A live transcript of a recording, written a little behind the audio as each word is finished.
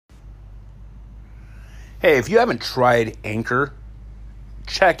Hey, if you haven't tried Anchor,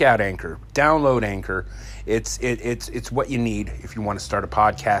 check out Anchor. Download Anchor. It's what you need if you want to start a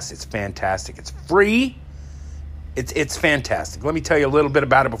podcast. It's fantastic. It's free. It's fantastic. Let me tell you a little bit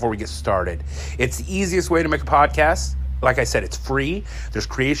about it before we get started. It's the easiest way to make a podcast. Like I said, it's free. There's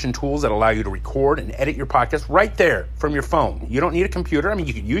creation tools that allow you to record and edit your podcast right there from your phone. You don't need a computer. I mean,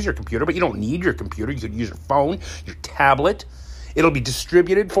 you could use your computer, but you don't need your computer. You could use your phone, your tablet. It'll be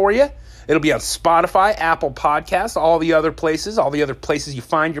distributed for you. It'll be on Spotify, Apple Podcasts, all the other places you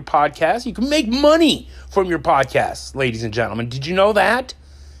find your podcast. You can make money from your podcast, ladies and gentlemen. Did you know that?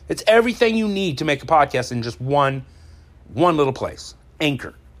 It's everything you need to make a podcast in just one little place.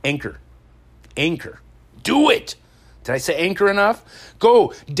 Anchor. Do it. Did I say Anchor enough? Go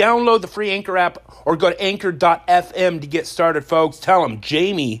download the free Anchor app or go to anchor.fm to get started, folks. Tell them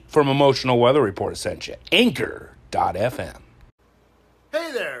Jamie from Emotional Weather Report sent you. Anchor.fm.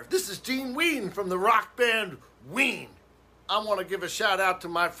 Hey there, this is Gene Ween from the rock band Ween. I want to give a shout out to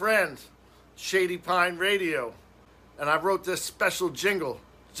my friend, Shady Pine Radio. And I wrote this special jingle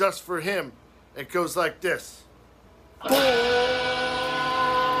just for him. It goes like this.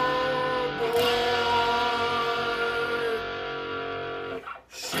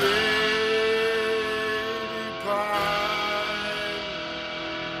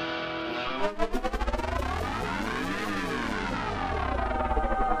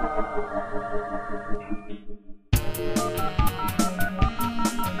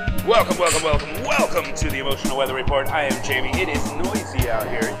 Welcome to the Emotional Weather Report. I am Jamie. It is noisy out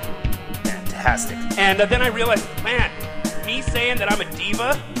here. Fantastic. And then I realized, man, me saying that I'm a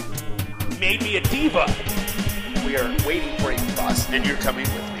diva made me a diva. We are waiting for a bus, and you're coming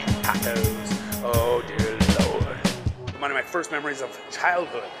with me. Tacos. Oh, dear Lord. One of my first memories of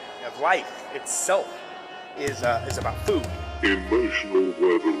childhood, of life itself, is about food. Emotional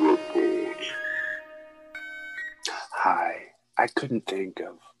Weather Report. Hi. I couldn't think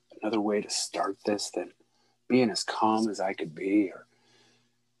of another way to start this than being as calm as I could be.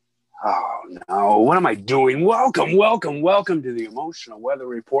 Oh no, what am I doing? Welcome to the Emotional Weather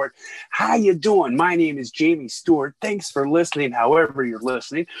Report. How you doing? My name is Jamie Stewart. Thanks for listening, however you're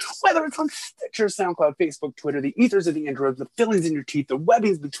listening. Whether it's on Stitcher, SoundCloud, Facebook, Twitter, the ethers of the intros, the fillings in your teeth, the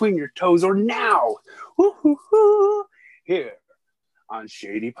webbings between your toes, or now, here on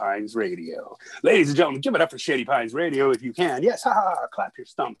Shady Pines Radio. Ladies and gentlemen, give it up for Shady Pines Radio if you can. Yes, clap your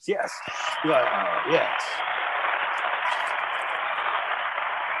stumps. Yes. Yes.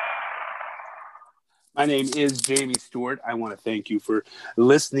 My name is Jamie Stewart. I want to thank you for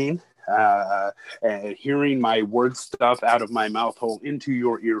listening and hearing my word stuff out of my mouth hole into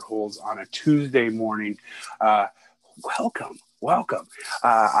your ear holes on a Tuesday morning. Welcome. This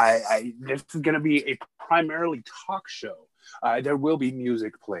is going to be a primarily talk show. There will be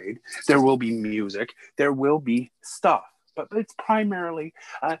music played. There will be music. There will be stuff. But it's primarily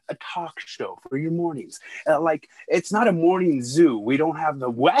a talk show for your mornings. It's not a morning zoo. We don't have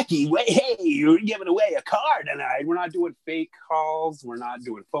the wacky way. Hey, you're giving away a car tonight. We're not doing fake calls. We're not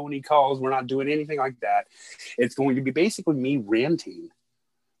doing phony calls. We're not doing anything like that. It's going to be basically me ranting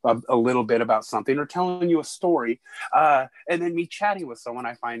a little bit about something or telling you a story, and then me chatting with someone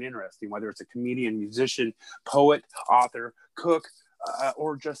I find interesting, whether it's a comedian, musician, poet, author, cook,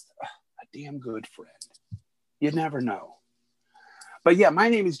 or just a damn good friend. You never know. But yeah, my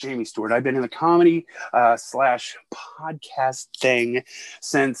name is Jamie Stewart. I've been in the comedy / podcast thing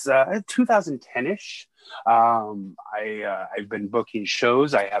since 2010-ish. I've been booking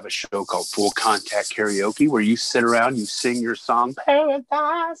shows. I have a show called Full Contact Karaoke where you sit around, you sing your song,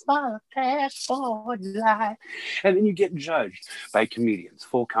 Paradise by Cash for Life, and then you get judged by comedians.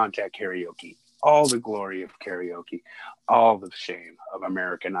 Full Contact Karaoke. All the glory of karaoke, all the shame of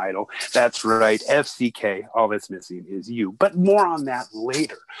American Idol. That's right, FCK, all that's missing is you. But more on that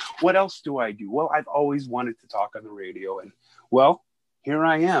later. What else do I do? Well, I've always wanted to talk on the radio, and well, here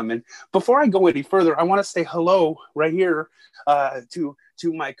I am. And before I go any further, I want to say hello right here to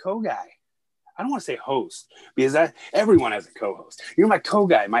my co-guy. I don't want to say host because everyone has a co-host. You're my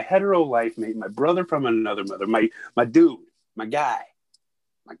co-guy, my hetero life mate, my brother from another mother, my dude, my guy.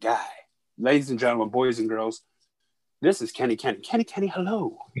 Ladies and gentlemen, boys and girls, this is Kenny.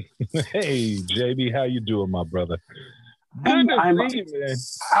 Hello. Hey, JB, how you doing, my brother? Good to see you, man.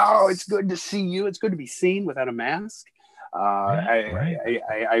 Oh, it's good to see you. It's good to be seen without a mask. Right.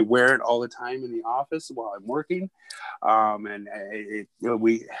 I wear it all the time in the office while I'm working, and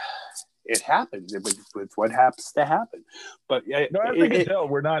it happens. It's what happens to happen. But no, I think you can tell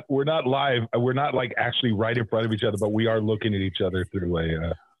we're not live. We're not like actually right in front of each other, but we are looking at each other through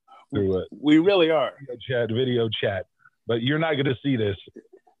a we really are video chat. But you're not going to see this.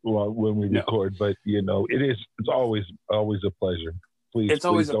 when we No. record, but it's always a pleasure. Please, It's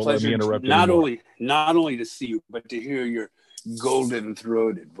always a don't let me pleasure interrupt not anymore. only to see you, but to hear your golden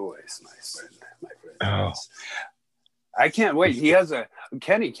throated voice, my friend. Oh. I can't wait.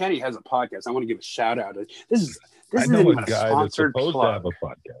 Kenny has a podcast. I want to give a shout out. This I isn't know a even a guy that's sponsored supposed plug. to have a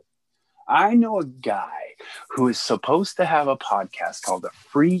podcast. I know a guy who is supposed to have a podcast called the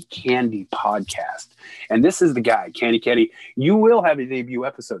Free Candy Podcast. And this is the guy, Kenny. You will have a debut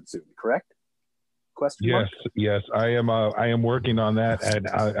episode soon, correct? Question mark? Yes. I am working on that, and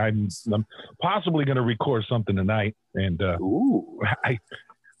I'm possibly going to record something tonight. And Ooh.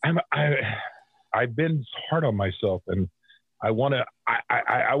 I've been hard on myself, and I want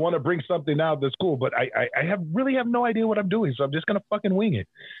to bring something out that's cool, but I really have no idea what I'm doing, so I'm just gonna fucking wing it.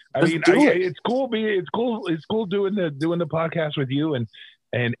 It's cool doing the podcast with you and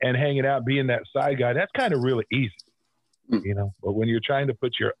hanging out, being that side guy. That's kind of really easy, But when you're trying to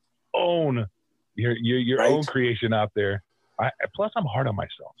put your own own creation out there, plus I'm hard on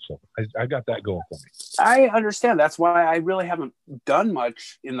myself, so I got that going for me. I understand. That's why I really haven't done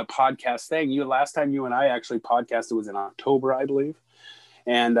much in the podcast thing. Last time you and I actually podcasted was in October, I believe.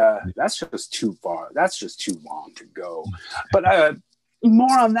 And that's just too far. That's just too long to go. But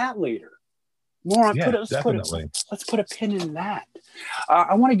more on that later. Let's put a pin in that.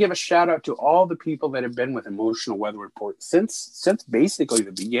 I want to give a shout out to all the people that have been with Emotional Weather Report since basically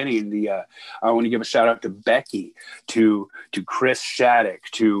the beginning. I want to give a shout out to Becky, to Chris Shattuck,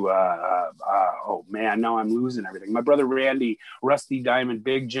 to oh man, now I'm losing everything. My brother Randy, Rusty Diamond,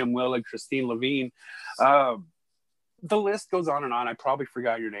 Big Jim Willig, Christine Levine. The list goes on and on. I probably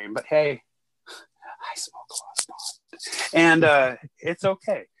forgot your name, but hey, I smoke a lot of pot, and it's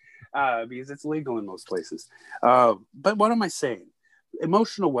okay. Because it's legal in most places. But what am I saying?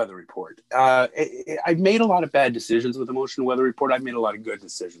 Emotional Weather Report. I've made a lot of bad decisions with Emotional Weather Report. I've made a lot of good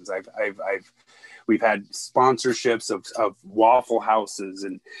decisions. We've had sponsorships of Waffle Houses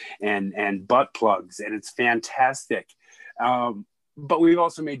and butt plugs, and it's fantastic. But we've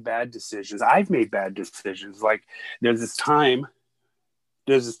also made bad decisions. I've made bad decisions. Like there's this time,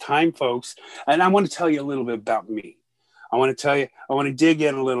 folks, and I want to tell you a little bit about me. I want to dig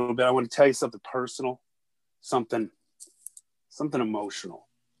in a little bit. I want to tell you something personal, something emotional.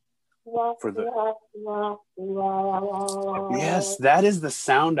 Yes, that is the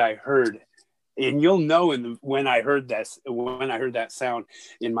sound I heard. And you'll know when I heard that sound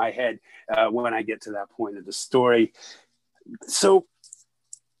in my head, when I get to that point of the story. So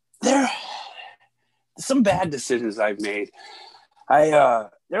there some bad decisions I've made.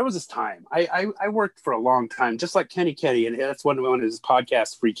 There was this time I worked for a long time, just like Kenny, and that's one of his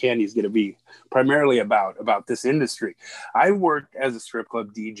podcasts, Free Candy, is going to be primarily about this industry. I worked as a strip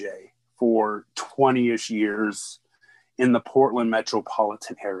club DJ for 20-ish years in the Portland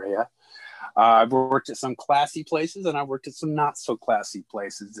metropolitan area. I've worked at some classy places, and I worked at some not so classy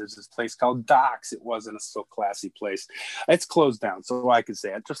places. There's this place called Doc's. It wasn't a so classy place. It's closed down, so I can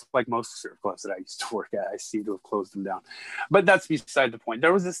say it. Just like most strip clubs that I used to work at, I seem to have closed them down. But that's beside the point.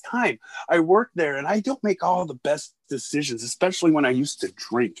 There was this time I worked there, and I don't make all the best decisions, especially when I used to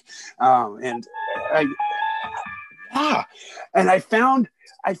drink. And I found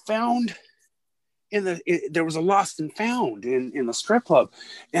there was a lost and found in the strip club,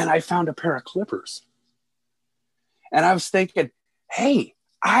 and I found a pair of clippers. And I was thinking, hey,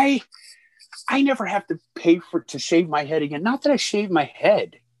 I never have to pay to shave my head again. Not that I shave my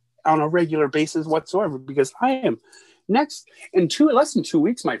head on a regular basis whatsoever, because I am less than 2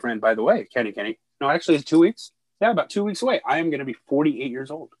 weeks, my friend, by the way, Kenny. No, actually it's 2 weeks. Yeah, about 2 weeks away. I am going to be 48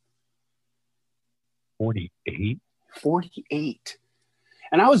 years old. 48? 48.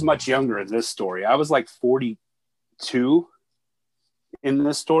 And I was much younger in this story. I was like 42 in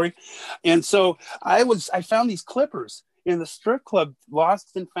this story. And so I found these clippers in the strip club,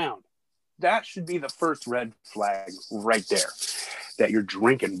 lost and found. That should be the first red flag right there, that you're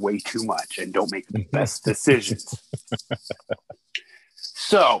drinking way too much and don't make the best decisions.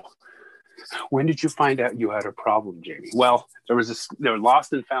 So when did you find out you had a problem, Jamie? Well, there were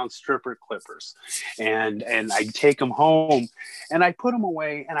lost and found stripper clippers, and I take them home and I put them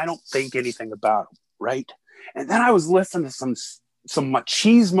away, and I don't think anything about them, right? And then I was listening to some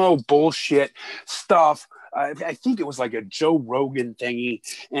machismo bullshit stuff. I think it was like a Joe Rogan thingy,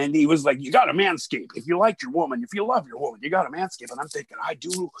 and he was like, "You got to manscape if you like your woman. If you love your woman, you got to manscape." And I'm thinking, I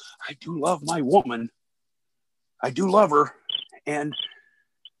do love my woman. I do love her, and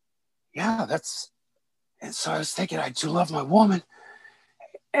yeah, and so I was thinking, I do love my woman.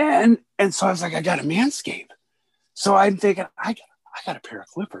 And so I was like, I got a manscape. So I'm thinking, I got a pair of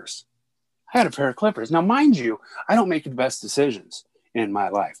clippers. Now, mind you, I don't make the best decisions. in my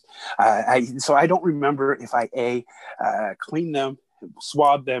life. So I don't remember if I cleaned them,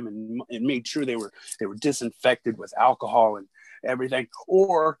 swabbed them, and made sure they were disinfected with alcohol and everything,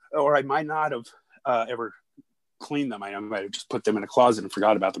 or I might not have ever cleaned them. I might have just put them in a closet and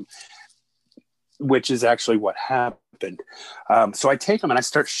forgot about them, which is actually what happened. So I take them and I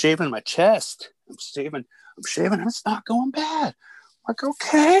start shaving my chest. I'm shaving, and it's not going bad. I'm like,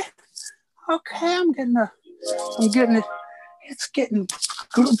 okay, I'm getting it. It's getting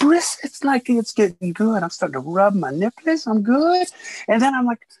brisk. It's like it's getting good. I'm starting to rub my nipples. I'm good. And then I'm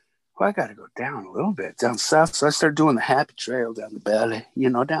like, well, I got to go down a little bit, down south. So I start doing the happy trail down the belly,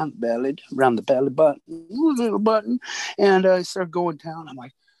 down the belly, around the belly button, little button. And I start going down. I'm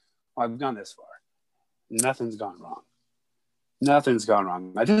like, well, I've gone this far. Nothing's gone wrong. Nothing's gone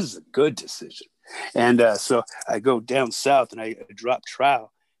wrong. This is a good decision. And so I go down south and I drop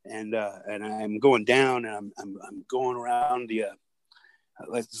trowel. And I'm going down and I'm going around the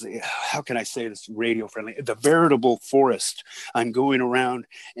let's see, how can I say this radio friendly? The veritable forest. I'm going around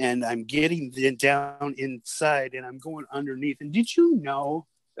and I'm getting down inside and I'm going underneath. And did you know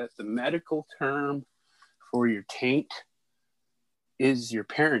that the medical term for your taint is your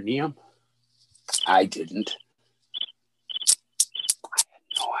perineum? I didn't. I had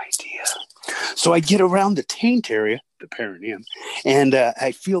no idea. So I get around the taint area, the perineum, and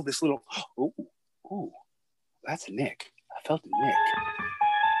I feel this little, oh, that's a nick. I felt a nick.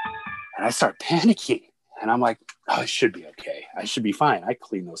 And I start panicking. And I'm like, oh, it should be okay. I should be fine. I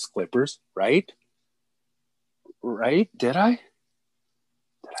clean those clippers, right? Right? Did I?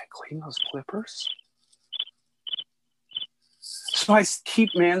 Did I clean those clippers? So I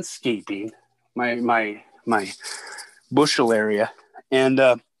keep manscaping my bushel area. And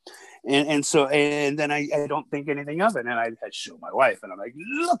then I don't think anything of it. And I show my wife and I'm like,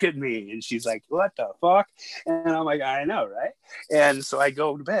 look at me. And she's like, what the fuck? And I'm like, I know, right? And so I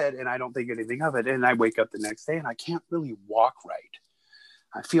go to bed and I don't think anything of it. And I wake up the next day and I can't really walk right.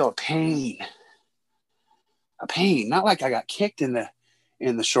 I feel a pain, not like I got kicked in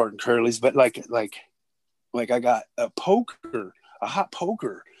the short and curlies, but like I got a hot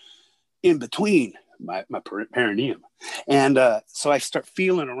poker in between my perineum. And so I start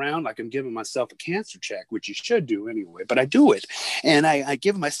feeling around like I'm giving myself a cancer check, which you should do anyway, but I do it. And I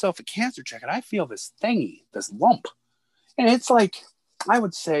give myself a cancer check and I feel this thingy, this lump. And it's like, I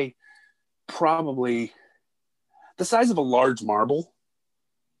would say probably the size of a large marble.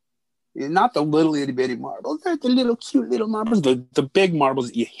 Not the little itty bitty marbles. They're the little cute little marbles. The big marbles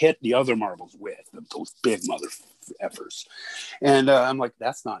that you hit the other marbles with. Those big mother effers. And I'm like,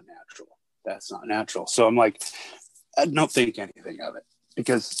 that's not natural. That's not natural. So I'm like, I don't think anything of it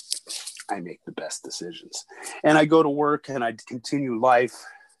because I make the best decisions. And I go to work and I continue life.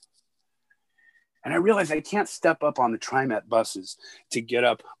 And I realize I can't step up on the TriMet buses to get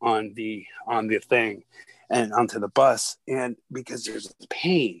up on the thing and onto the bus. And because there's a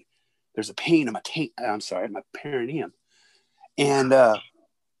pain in my perineum. And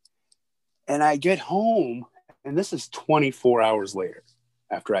I get home and this is 24 hours later.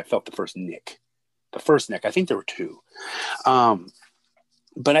 After I felt the first nick. I think there were two.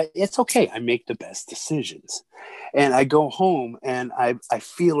 But it's okay. I make the best decisions. And I go home and I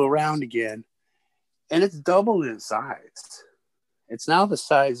feel around again. And it's doubled in size. It's now the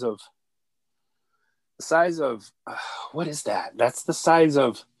size of what is that? That's the size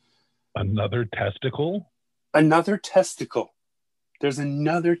of another testicle. There's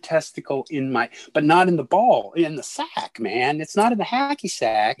another testicle but not in the ball, in the sack, man. It's not in the hacky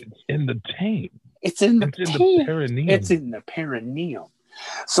sack. It's in the taint. It's in the perineum. It's in the perineum.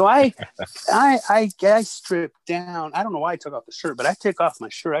 So I stripped down. I don't know why I took off the shirt, but I took off my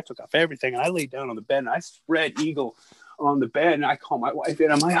shirt. I took off everything, and I laid down on the bed, and I spread eagle on the bed, and I call my wife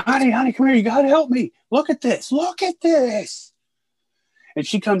in. I'm like, honey, come here. You got to help me. Look at this. And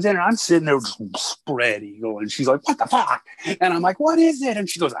she comes in and I'm sitting there spread eagle. And she's like, what the fuck? And I'm like, what is it? And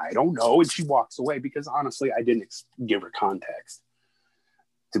she goes, I don't know. And she walks away because honestly, I didn't give her context.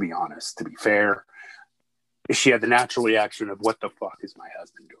 To be honest, to be fair, she had the natural reaction of what the fuck is my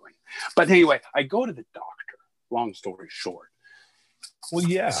husband doing? But anyway, I go to the doctor, long story short. Well,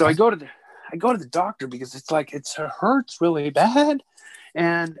 yeah. So I go to the doctor because it's like, it hurts really bad.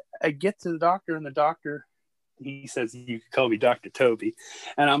 And I get to the doctor and the doctor, he says, you can call me Dr. Toby.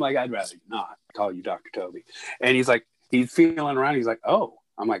 And I'm like, I'd rather not call you Dr. Toby. And he's like, he's feeling around. He's like, oh.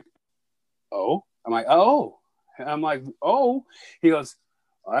 I'm like, oh. I'm like, oh. I'm like, oh. He goes,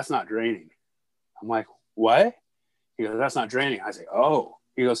 oh, that's not draining. I'm like, what? He goes, that's not draining. I say, oh.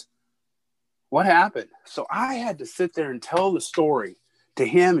 He goes, what happened? So I had to sit there and tell the story to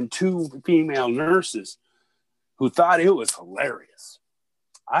him and two female nurses who thought it was hilarious.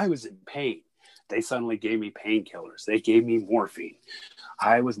 I was in pain. They suddenly gave me painkillers. They gave me morphine.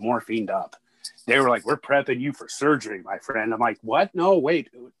 I was morphined up. They were like, we're prepping you for surgery, my friend. I'm like, what? No, wait,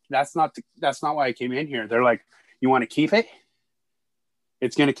 that's not why I came in here. They're like, you want to keep it?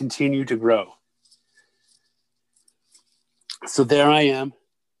 It's going to continue to grow. So there I am.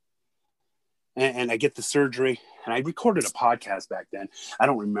 And I get the surgery, and I recorded a podcast back then. I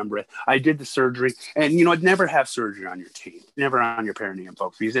don't remember it. I did the surgery, and I'd never have surgery on your teeth, never on your perineum,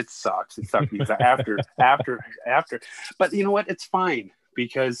 folks, because it sucks. It sucks because after. But you know what? It's fine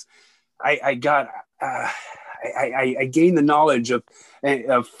because I gained the knowledge of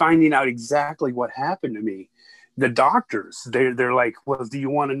finding out exactly what happened to me. The doctors, they're like, well, do you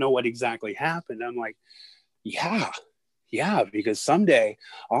want to know what exactly happened? I'm like, yeah, because someday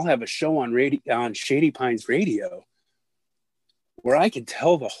I'll have a show on Shady Pines Radio where I can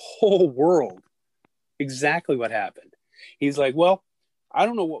tell the whole world exactly what happened. He's like, well, I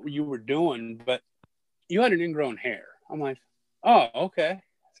don't know what you were doing, but you had an ingrown hair. I'm like, oh, okay.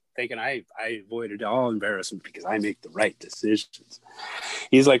 Thinking I avoided all embarrassment because I make the right decisions.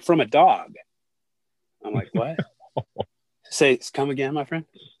 He's like, from a dog. I'm like, what? Come again, my friend?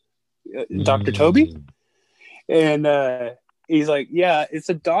 Dr. Toby? And he's like, yeah, it's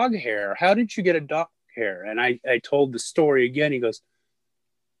a dog hair. How did you get a dog hair? And I told the story again. He goes,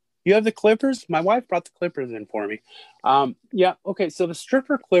 you have the clippers? My wife brought the clippers in for me. Yeah, okay. So the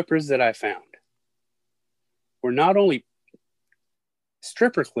stripper clippers that I found were not only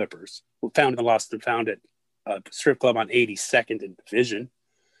stripper clippers found at a strip club on 82nd and Division.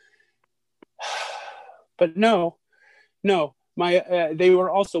 But no, they were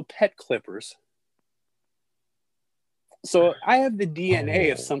also pet clippers. So I have the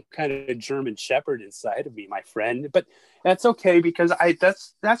DNA of some kind of German Shepherd inside of me, my friend. But that's okay because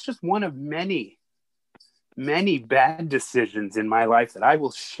that's just one of many, many bad decisions in my life that I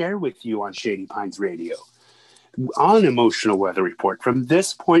will share with you on Shady Pines Radio. On Emotional Weather Report, from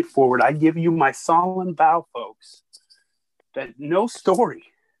this point forward, I give you my solemn vow, folks, that no story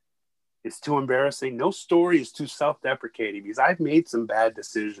is too embarrassing. No story is too self-deprecating because I've made some bad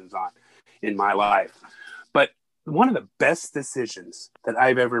decisions in my life. But one of the best decisions that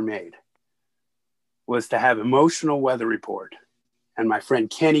I've ever made was to have Emotional Weather Report and my friend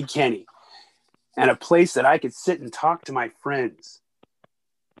Kenny and a place that I could sit and talk to my friends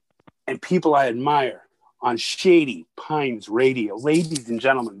and people I admire on Shady Pines Radio. Ladies and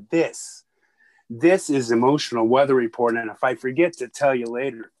gentlemen, this is Emotional Weather Report. And if I forget to tell you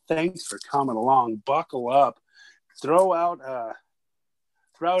later, thanks for coming along. Buckle up. Throw out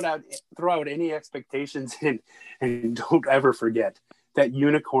any expectations and don't ever forget that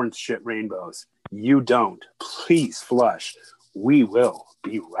unicorns shit rainbows. You don't. Please flush. We will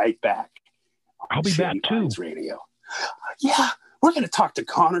be right back. I'll be back too. Radio. Yeah, we're going to talk to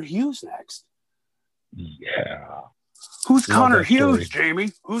Connor Hughes next. Yeah. Who's Connor Hughes,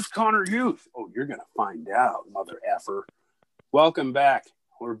 Jamie? Who's Connor Hughes? Oh, you're going to find out, mother effer. Welcome back.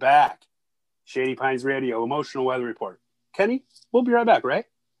 We're back. Shady Pines Radio, Emotional Weather Report. Kenny, we'll be right back, right?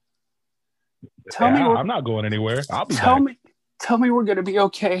 Tell me I'm not going anywhere. I'll be back. Tell me we're going to be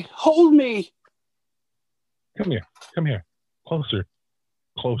okay. Hold me. Come here. Closer.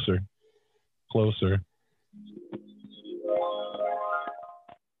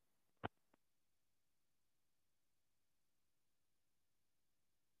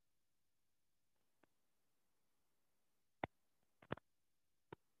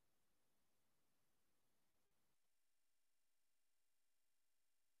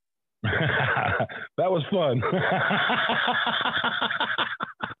 That was fun.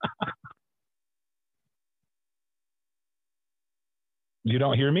 You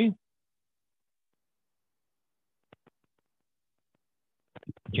don't hear me?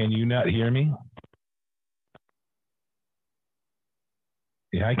 Can you not hear me?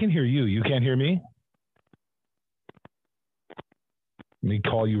 Yeah, I can hear you. You can't hear me? Let me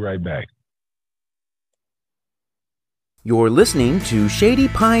call you right back. You're listening to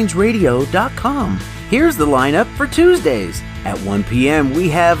ShadyPinesRadio.com. Here's the lineup for Tuesdays. At 1 p.m., we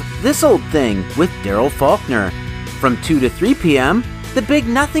have This Old Thing with Daryl Faulkner. From 2 to 3 p.m., The Big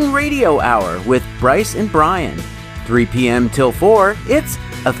Nothing Radio Hour with Bryce and Brian. 3 p.m. till 4, it's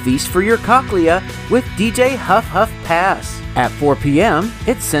A Feast for Your Cochlea with DJ Huff Huff Pass. At 4 p.m.,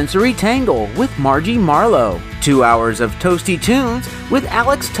 it's Sensory Tangle with Margie Marlowe. 2 hours of Toasty Tunes with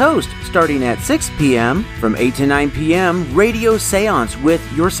Alex Toast starting at 6 p.m. From 8 to 9 p.m., Radio Seance with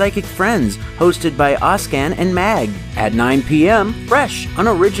Your Psychic Friends hosted by Oscan and Mag. At 9 p.m., Fresh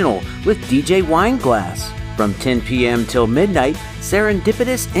Unoriginal with DJ Wineglass. From 10 p.m. till midnight,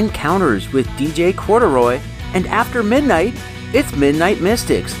 Serendipitous Encounters with DJ Corduroy. And after midnight, It's Midnight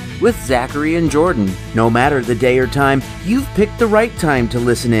Mystics with Zachary and Jordan. No matter the day or time, you've picked the right time to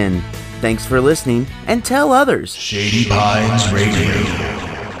listen in. Thanks for listening, and tell others. Shady Pines Radio.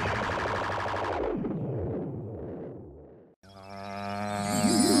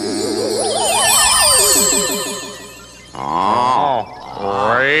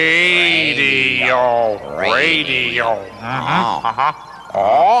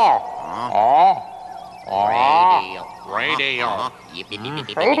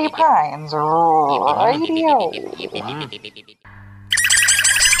 Shady Pines Radio.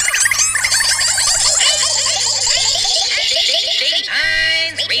 Shady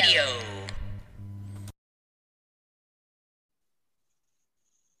Pines Radio.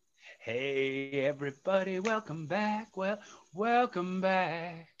 Hey, everybody, welcome back. Welcome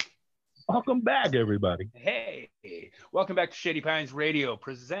back. Welcome back, everybody. Hey, welcome back to Shady Pines Radio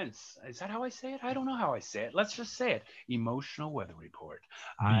presents. Is that how I say it? I don't know how I say it. Let's just say it. Emotional Weather Report.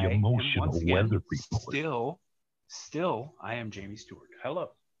 The Emotional Weather Report. Still, I am Jamie Stewart. Hello.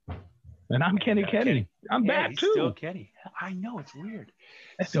 And I'm Kenny. I'm back too. Still Kenny. I know, it's weird.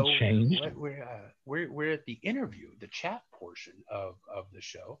 That's changed. We're at the interview, the chat portion of the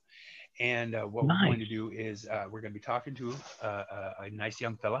show, and what we're going to do is we're going to be talking to a nice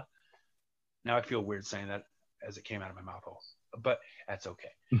young fella. Now I feel weird saying that as it came out of my mouth hole, but that's okay.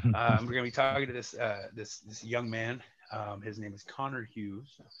 We're going to be talking to this young man. His name is Connor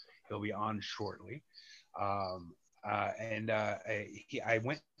Hughes. He'll be on shortly. I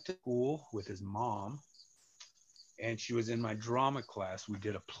went to school with his mom, and she was in my drama class. We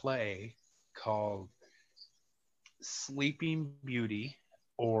did a play called Sleeping Beauty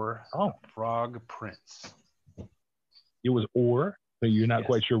or Frog Prince. It was so you're not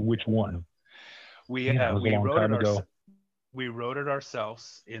quite sure which one. We wrote it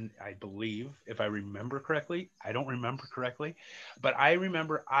ourselves in, I believe, if I remember correctly. I don't remember correctly, but I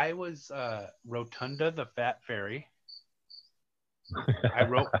remember I was Rotunda the Fat Fairy. I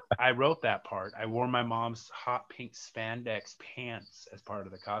wrote that part. I wore my mom's hot pink spandex pants as part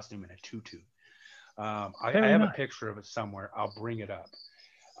of the costume in a tutu. I have a picture of it somewhere. I'll bring it up.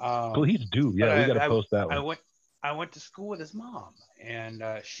 Please do. Yeah, we got to post that one. I went to school with his mom, and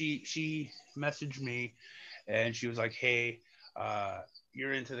she messaged me, and she was like, "Hey,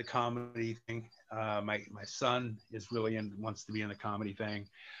 you're into the comedy thing. My son is really wants to be in the comedy thing,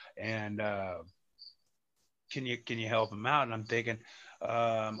 and can you help him out?" And I'm thinking,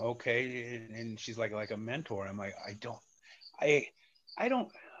 okay. And she's like a mentor. I'm like,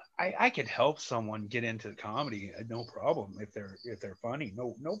 I could help someone get into comedy, no problem. If they're funny,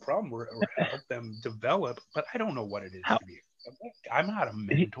 no problem. Or help them develop. But I don't know what it is to be. I'm not a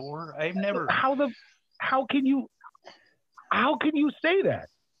mentor. I've never. How can you say that?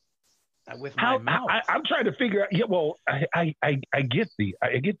 With my mouth. I'm trying to figure out. Yeah, well, I get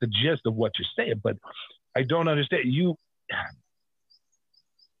the gist of what you're saying, but I don't understand. You've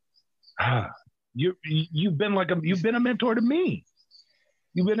been a mentor to me.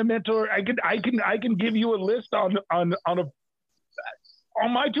 You've been a mentor. I can give you a list on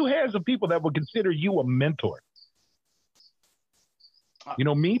my two hands of people that would consider you a mentor.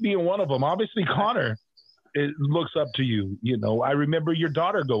 Me being one of them. Obviously, Connor looks up to you. I remember your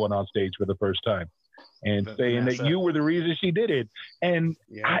daughter going on stage for the first time and saying that you were the reason she did it, and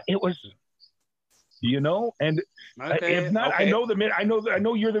it was. And if not, I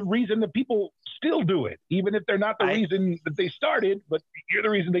know you're the reason that people still do it, even if they're not the reason that they started, but you're the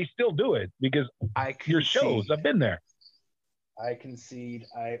reason they still do it because your shows. I've been there. I concede.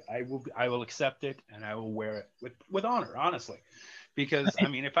 I will accept it, and I will wear it with honor, honestly, because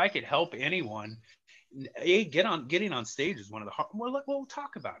if I could help anyone, getting on stage is one of the hard. We'll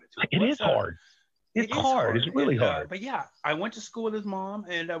talk about it too. It is hard. It's hard. It's really hard. But yeah, I went to school with his mom,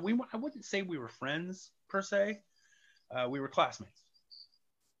 and I wouldn't say we were friends per se. We were classmates.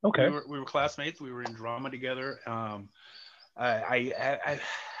 Okay. We were classmates. We were in drama together. I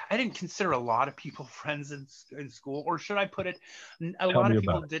didn't consider a lot of people friends in school, or should I put it, a lot of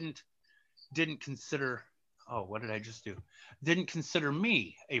people didn't consider. Oh, what did I just do? Didn't consider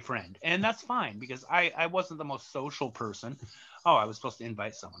me a friend, and that's fine because I wasn't the most social person. Oh, I was supposed to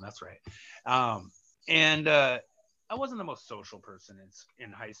invite someone. That's right. And I wasn't the most social person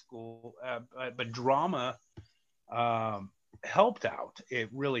in high school, but drama helped out. It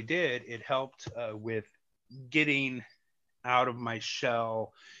really did. It helped with getting out of my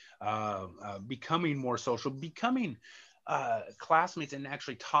shell, becoming more social, becoming classmates, and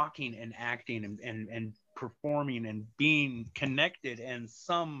actually talking and acting and performing and being connected in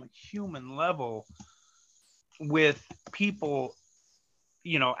some human level with people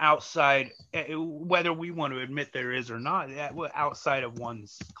outside, whether we want to admit there is or not, outside of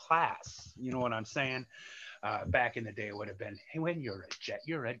one's class. You know what I'm saying? Back in the day, it would have been, hey, when you're a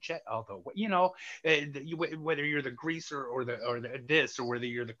jet. Although, whether you're the greaser or the this, or whether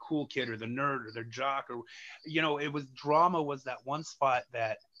you're the cool kid or the nerd or the jock, or it was drama was that one spot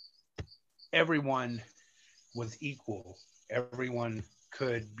that everyone was equal. Everyone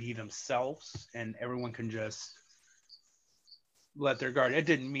could be themselves, and everyone can just let their guard. It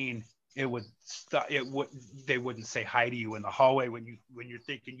didn't mean it would stop. They wouldn't say hi to you in the hallway when you're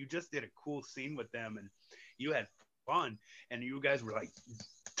thinking you just did a cool scene with them and you had fun and you guys were like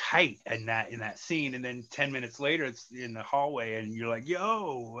tight in that scene, and then 10 minutes later it's in the hallway and you're like,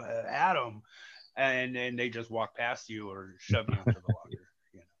 yo, Adam, and they just walk past you or shove you into the locker.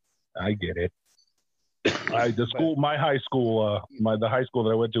 I get it. My high school, the high school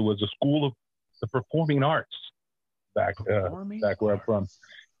that I went to was a school of the performing arts back where I'm from,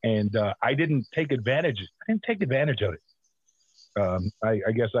 and I didn't take advantage of it.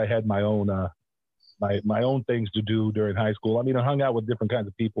 I guess I had my own my own things to do during high school. I mean, I hung out with different kinds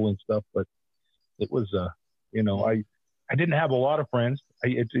of people and stuff, but it was I didn't have a lot of friends.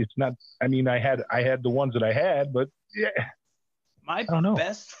 It's not. I mean, I had the ones that I had, but yeah. My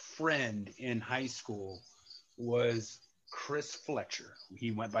best friend in high school was Chris Fletcher.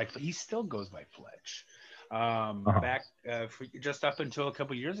 He still goes by Fletch. Back just up until a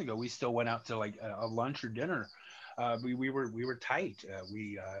couple of years ago, we still went out to like a lunch or dinner. We were tight.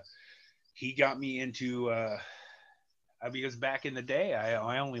 He got me into because back in the day,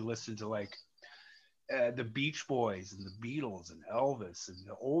 I only listened to like the Beach Boys and the Beatles and Elvis and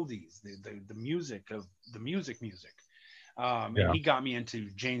the oldies, the music of the music. And he got me into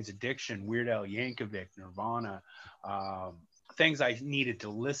Jane's Addiction, Weird Al Yankovic, Nirvana, things I needed to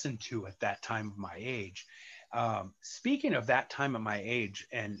listen to at that time of my age. Speaking of that time of my age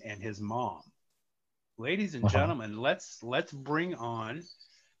and his mom, ladies and gentlemen, let's bring on,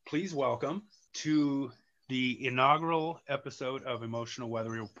 please welcome to the inaugural episode of Emotional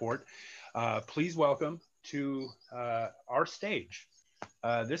Weather Report. Please welcome to our stage.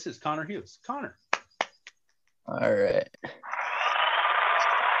 This is Connor Hughes. Connor. All right.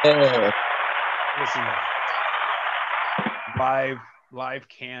 Hey. Listen up. Live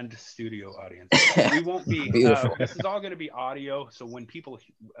canned studio audience. We won't be. This is all going to be audio, so when people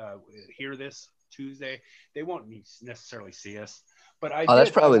hear this Tuesday, they won't necessarily see us. But that's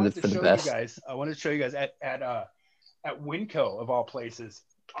probably for the best. I wanted to show you guys at Winco of all places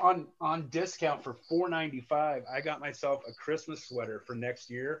on discount for $4.95. I got myself a Christmas sweater for next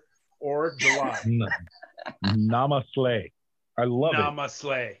year or July. Namaste. I love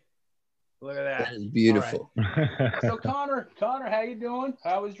Namaste. Look at that. That is beautiful. Right. So Connor, how you doing?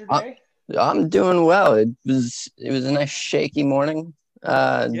 How was your day? I'm doing well. It was a nice shaky morning.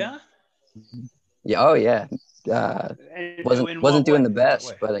 Yeah. Yeah. Oh yeah. Wasn't doing the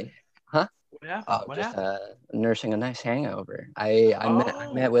best, but huh? What happened? Nursing a nice hangover. I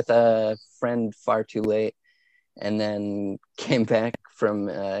met with a friend far too late, and then came back from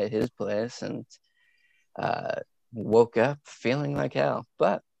his place and woke up feeling like hell,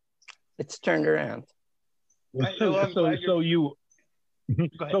 but it's turned around. So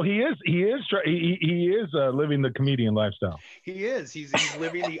he is living the comedian lifestyle. He is. He's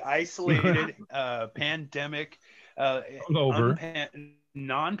living the isolated pandemic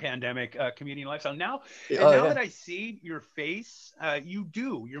non-pandemic comedian lifestyle. Now that I see your face,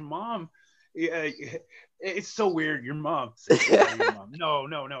 your mom. It's so weird. Your mom. No.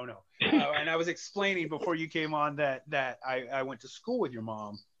 And I was explaining before you came on that I went to school with your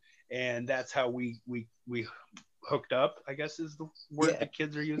mom, and that's how we hooked up, I guess is the word that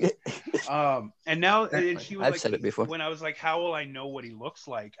kids are using. And now, and she was said it before. When I was like, how will I know what he looks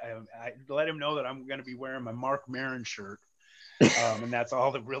like? I let him know that I'm going to be wearing my Mark Maron shirt. And that's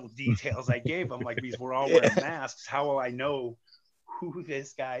all the real details I gave him. Like, because we're all wearing masks, how will I know who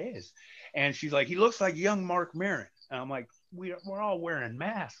this guy is? And she's like, he looks like young Mark Maron. And I'm like, we're all wearing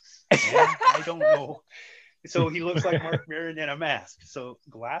masks. I don't know. So he looks like Mark Maron in a mask. So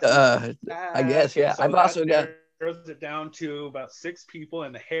glasses. I guess, yeah. So I've also got. Narrows it down to about 6 people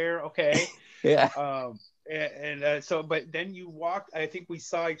in the hair. Okay. Yeah. So, but then you walked. I think we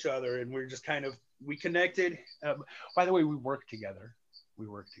saw each other, and we're just we connected. By the way, we worked together.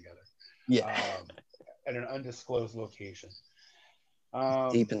 Yeah. At an undisclosed location.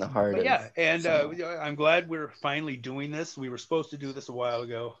 Deep in the heart. I'm glad we're finally doing this. We were supposed to do this a while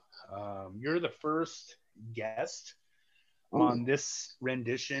ago. You're the first guest on this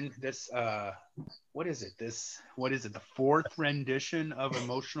rendition. What is it? The 4th rendition of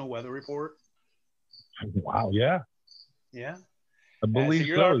Emotional Weather Report. Wow. Yeah. Yeah. I believe so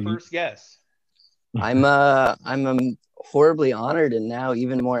you're so. our first guest. I'm horribly honored and now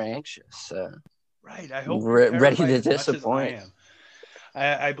even more anxious. Right. I hope you're ready to as disappoint. much as I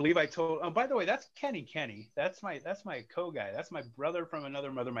am. I believe I told. Oh, by the way, that's Kenny. That's my co-guy. That's my brother from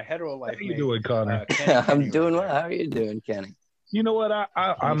another mother. My hetero life How you mate. doing, Connor? I'm doing well. How are you doing, Kenny? You know what?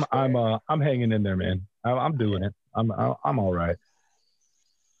 I'm hanging in there, man. I'm doing it. I'm all right.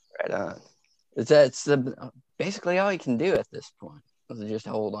 Right on. It's basically all you can do at this point. Is just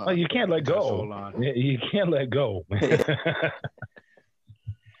hold on. Oh, you can't let go. Just hold on. You can't let go. Well,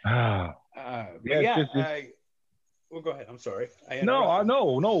 go ahead. I'm sorry.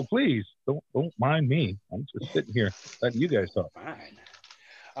 No, please don't mind me. I'm just sitting here letting you guys talk. Fine.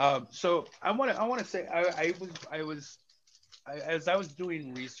 So I want to say as I was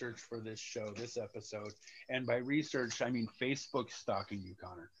doing research for this show, this episode, and by research I mean Facebook stalking you,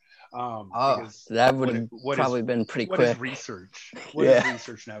 Connor. Because that would have probably been pretty quick. What is research? What is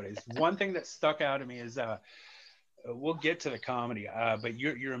research nowadays? One thing that stuck out to me is we'll get to the comedy, but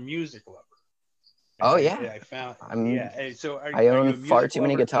you're a music lover. Oh yeah, I found. So I own far too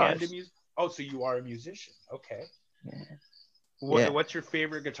many guitars. So you are a musician. Okay. Yeah. What's your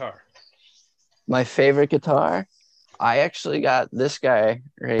favorite guitar? My favorite guitar? I actually got this guy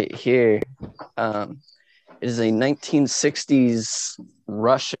right here. It is a 1960s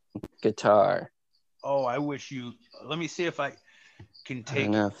Russian guitar. Oh, I wish you. Let me see if I can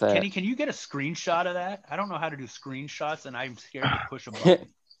take. Kenny, can you get a screenshot of that? I don't know how to do screenshots, and I'm scared to push a button.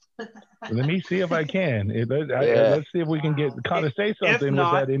 Let me see if I can. Let's see if we can get kind of say something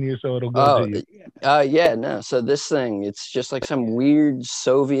with that in you, so it'll go to you. So this thing, it's just like some weird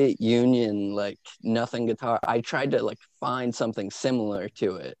Soviet Union like nothing guitar. I tried to like find something similar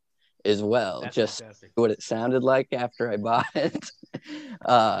to it as well. That's just fantastic. What it sounded like after I bought it.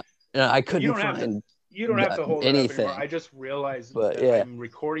 I couldn't find. You don't have to hold anything. it up anymore. I just realized that I'm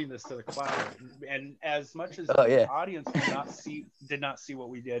recording this to the cloud, and as much as the audience did not see what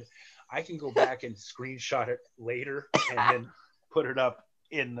we did, I can go back and screenshot it later and then put it up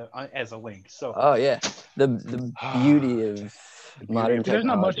in the as a link. So the beauty of modern technology. There's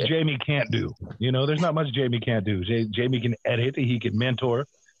not much Jamie can't do. There's not much Jamie can't do. Jamie can edit. He can mentor.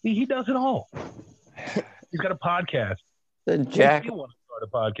 He does it all. He's got a podcast. Jack, you want to start a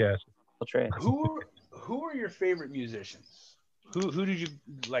podcast? Who are your favorite musicians? Who did you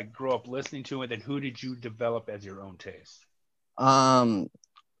like grow up listening to, and then who did you develop as your own taste? My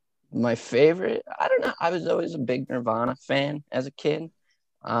favorite, I don't know. I was always a big Nirvana fan as a kid.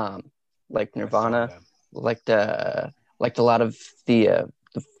 Like Nirvana, liked a lot of the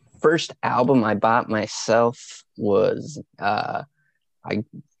first album I bought myself was I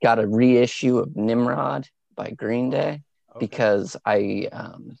got a reissue of Nimrod by Green Day because I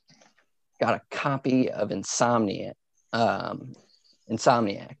got a copy of Insomniac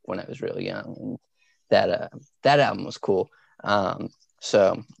when I was really young, and that album was cool.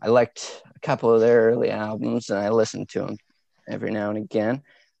 So I liked a couple of their early albums, and I listened to them every now and again.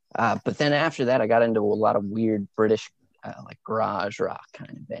 But then after that, I got into a lot of weird British like garage rock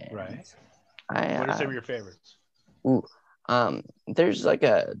kind of bands. Right. What are some of your favorites? There's like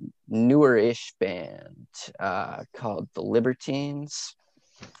a newer-ish band called the Libertines.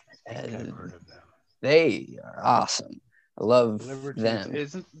 I think I've heard of them. They are awesome. I love them.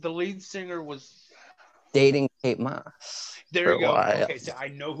 Isn't the lead singer was dating Kate Moss? There you go. Okay, so I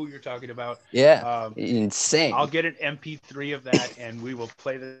know who you're talking about. Yeah, insane. I'll get an MP3 of that, and we will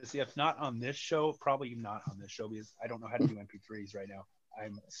play this. If not on this show, probably not on this show because I don't know how to do MP3s right now.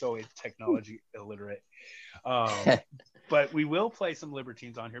 I'm so technology illiterate. But we will play some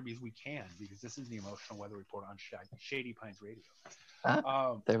Libertines on here because this is the Emotional Weather Report on Shady Pines Radio.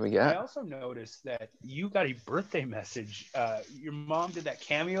 There we go. I also noticed that you got a birthday message. Your mom did that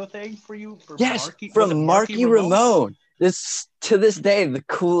cameo thing for you. From Marky Ramone. This to this day the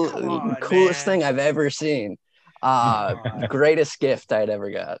coolest thing I've ever seen. Greatest gift I'd ever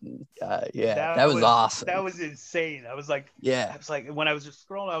gotten. That was awesome. That was insane. I was like, when I was just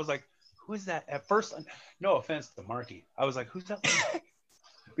scrolling, I was like, who is that? At first, no offense to Marky, I was like, who's that?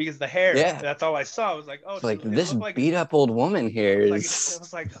 Because the hair, that's all I saw. I was like, oh, it's like this beat up old woman here is. I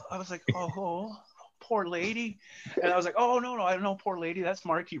was like, oh, poor lady, and I was like, oh no, I don't know, poor lady. That's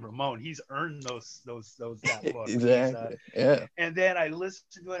Marky Ramone. He's earned that look. Exactly. And then I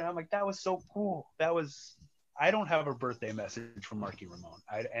listened to it, and I'm like, that was so cool. That was. I don't have a birthday message from Marky Ramone,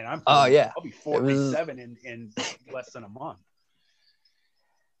 I'll be 47 in less than a month.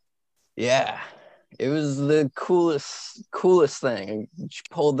 Yeah, it was the coolest thing. She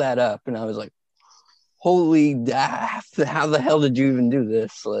pulled that up, and I was like, "Holy, how the hell did you even do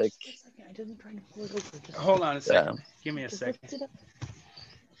this?" Like, doesn't try to pull it over. Just hold on a second. Give me a second.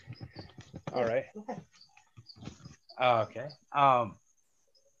 All right. Okay. I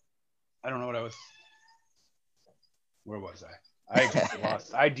don't know what I was. Where was I? I just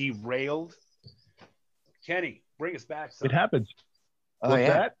lost. I derailed. Kenny, bring us back. Son. It happens. What's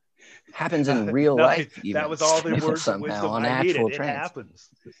that? Happens in real life. That was all the words of wisdom on I needed. trains. It happens.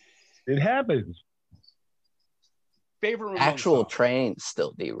 It happens. Favorite actual trains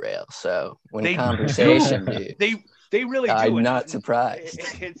still derail. So when they conversation, they really do. I'm not surprised.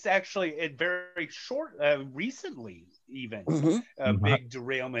 It's actually very short. Recently, even a big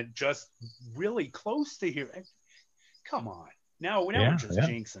derailment, just really close to here. Come on, now we're just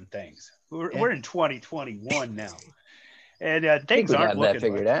jinxing things. We're in 2021 now, and things aren't looking that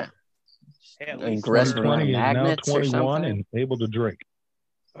figured out. Aggressive now 21 and able to drink.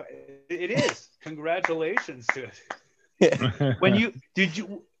 It is. Congratulations to it. When you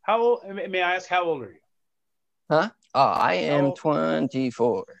how old, may I ask, how old are you? Huh? Oh, I am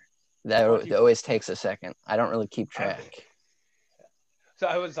 24. That always takes a second. I don't really keep track. So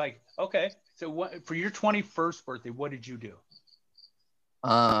I was like, okay. So what, for your 21st birthday, what did you do?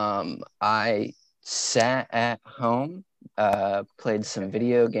 I sat at home, played some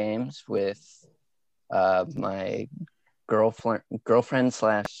video games with my girlfriend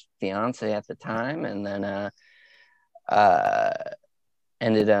 / fiance at the time, and then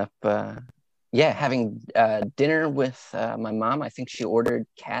ended up having dinner with my mom. I think she ordered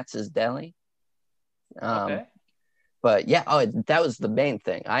Katz's Deli. Okay. But that was the main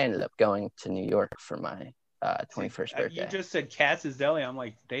thing. I ended up going to New York for my 21st birthday. You just said Katz's Deli. I'm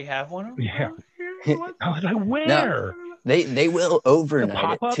like, they have one over here? I was like, where? No, they will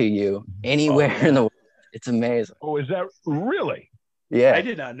overnight it to you anywhere in the world. It's amazing. Oh, is that really? Yeah. I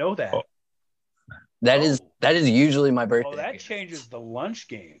did not know that. Oh. That is usually my birthday. Oh, that changes the lunch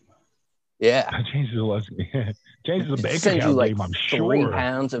game. Yeah. That changes the lunch game. Changes the bank account game, I'm sure. 3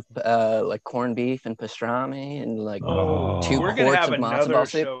 pounds of like corned beef and pastrami and like 2 we're quarts have of another matzo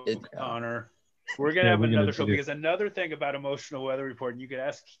show, Connor. We're gonna have another show because another thing about Emotional Weather Report, and you could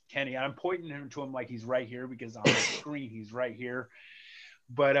ask Kenny. I'm pointing him to him like he's right here because on the screen he's right here.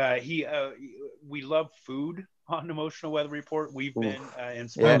 But we love food on Emotional Weather Report. We've been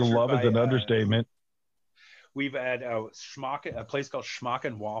inspired. Love is an understatement. We've had a place called Schmack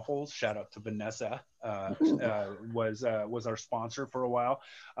and Waffles. Shout out to Vanessa. Was our sponsor for a while.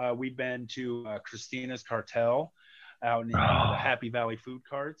 We've been to Christina's Cartel out in the Happy Valley food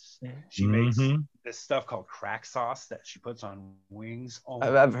carts. She makes this stuff called crack sauce that she puts on wings. Oh,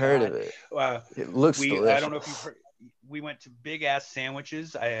 I've heard of it. It looks delicious. I don't know if you've heard. We went to Big Ass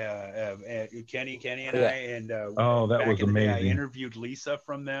Sandwiches. Kenny and I, and that was amazing. I interviewed Lisa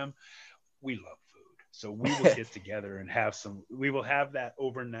from them. We love food, so we will get together and have some. We will have that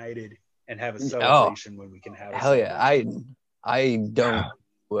overnighted and have a celebration when we can have. Hell yeah! I don't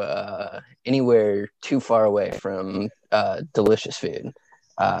anywhere too far away from delicious food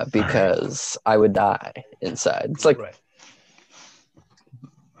because I would die inside. It's like. Right.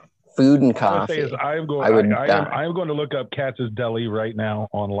 Food and coffee. I'm going to look up Katz's Deli right now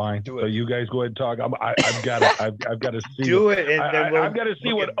online. So you guys go ahead and talk. I've got to see. Do it, and then I've got to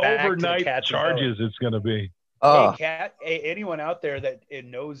see what overnight charges it's going to be. Anyone out there that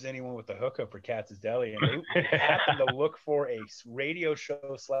knows anyone with a hookup for Katz's Deli, and they happen to look for a radio show /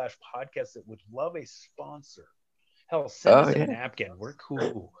 podcast that would love a sponsor. Hell, send us a napkin. We're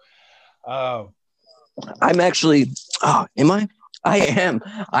cool. I'm actually. Am I? I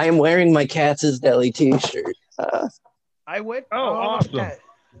am wearing my Katz's Deli t-shirt. I went. Awesome!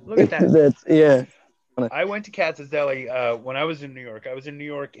 Look at that. I went to Katz's Deli when I was in New York. I was in New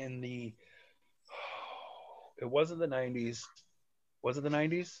York in the. It wasn't the 90s. Was it the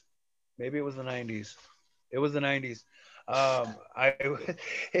 90s? Maybe it was the 90s. It was the 90s.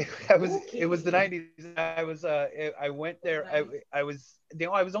 It was the 90s. I went there. I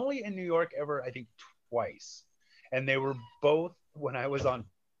was only in New York ever, I think, twice, and they were both when I was on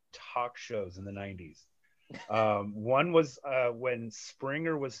talk shows in the 90s. One was when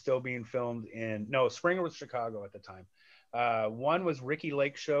Springer was still being filmed Springer was Chicago at the time. One was Ricky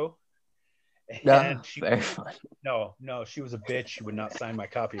Lake Show. And she was a bitch. She would not sign my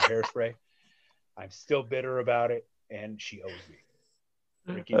copy of Hairspray. I'm still bitter about it, and she owes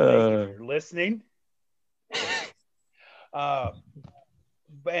me. Ricky Lake, if you're listening.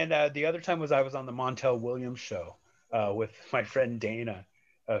 And the other time was I was on the Montel Williams show with my friend Dana,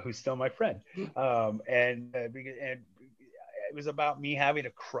 who's still my friend. And it was about me having a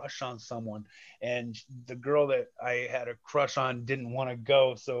crush on someone, and the girl that I had a crush on didn't want to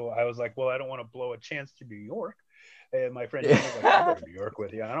go. So I was like, well, I don't want to blow a chance to New York. And my friend Danny was like, I'll go to New York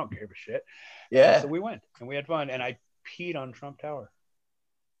with you. I don't give a shit. Yeah. So we went and we had fun. And I peed on Trump Tower.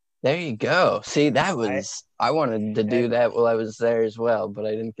 There you go. See, I wanted to do that while I was there as well, but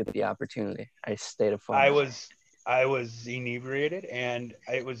I didn't get the opportunity. I stayed afar. I was inebriated, and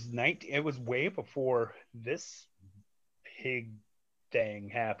it was way before this pig thing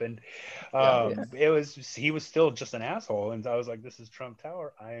happened. He was still just an asshole, and I was like, this is Trump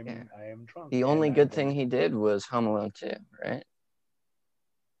Tower. I am drunk. The only good thing he did was Home Alone 2, right?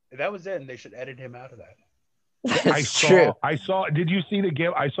 That was it, and they should edit him out of that. That's true. I saw. Did you see the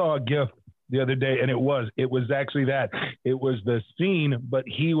GIF? I saw a GIF the other day, and it was actually that. It was the scene, but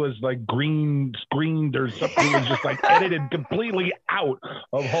he was like green screened or something. It was just like edited completely out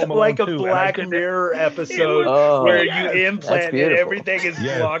of Home Alone like 2. a Black Mirror episode where you implant and everything is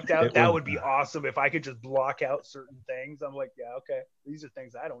blocked out. That would be awesome if I could just block out certain things. I'm like, yeah, okay, these are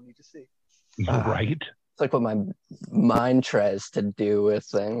things I don't need to see. Right. It's like what my mind tries to do with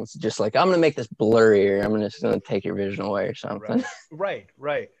things. Just like, I'm going to make this blurrier. I'm just going to take your vision away or something. Right.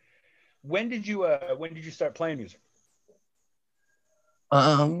 When did you start playing music?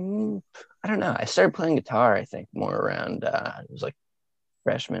 I don't know. I started playing guitar, I think, more around, it was like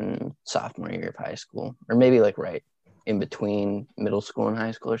freshman, sophomore year of high school, or maybe like right in between middle school and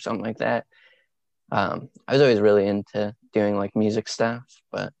high school or something like that. I was always really into doing like music stuff,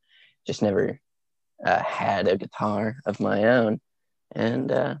 but just never had a guitar of my own,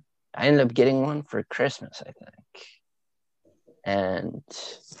 and I ended up getting one for Christmas, I think, and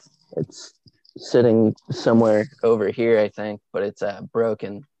it's sitting somewhere over here, I think, but it's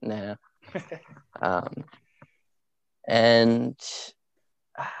broken now. And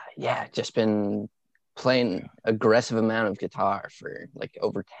just been playing aggressive amount of guitar for like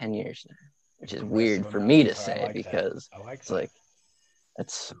over 10 years now, which is weird for me to say because it's like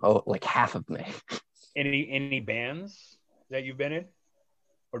that's like half of me. Any bands that you've been in,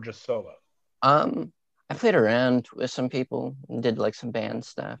 or just solo? I played around with some people and did like some band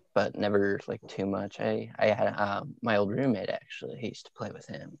stuff, but never like too much. I had my old roommate, actually. He used to play with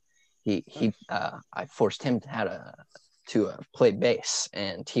him. I forced him to play bass,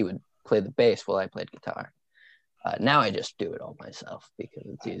 and he would play the bass while I played guitar. Now I just do it all myself because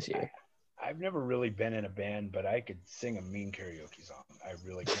it's easier. I've never really been in a band, but I could sing a mean karaoke song. I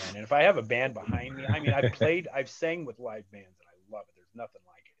really can. And if I have a band behind me, I mean, I've sang with live bands, and I love it. There's nothing like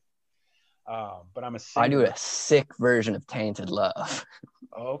it. But I'm a singer. I do a sick version of Tainted Love.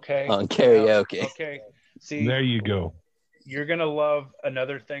 Okay. On karaoke. Okay. See, there you go. You're going to love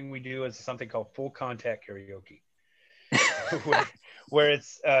another thing we do is something called full contact karaoke. where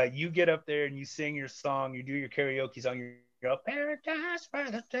it's you get up there and you sing your song, you do your karaoke song, you go paradise by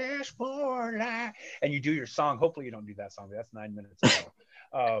the dashboard light, and you do your song. Hopefully you don't do that song, but that's 9 minutes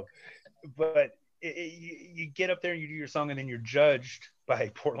ago. But you get up there and you do your song, and then you're judged by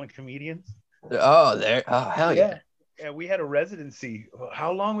Portland comedians. Oh, hell yeah. Yeah, we had a residency.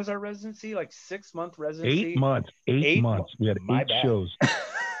 How long was our residency? Like 6-month residency? 8 months. 8 months. We had eight shows.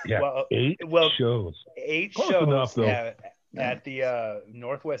 Yeah, well, 8 shows. 8 Close shows enough, though. at the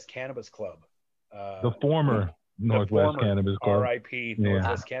Northwest Cannabis Club. The former Northwest Cannabis Club. R.I.P.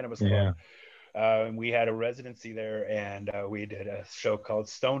 Northwest Cannabis Club. And we had a residency there, and we did a show called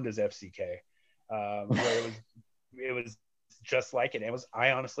Stoned as FCK, where it was just like it.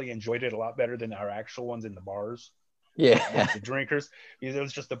 I honestly enjoyed it a lot better than our actual ones in the bars. Yeah, the drinkers, because it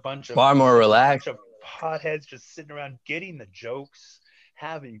was just a bunch of far more relaxed, bunch of potheads just sitting around getting the jokes,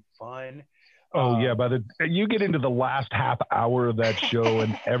 having fun. Oh yeah, you get into the last half hour of that show,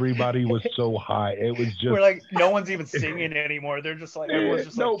 and everybody was so high. It was just we're like, no one's even singing anymore. They're just like, everyone's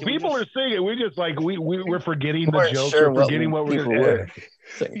just no, like, people are singing. We just like we're forgetting the jokes. We're forgetting what we're going to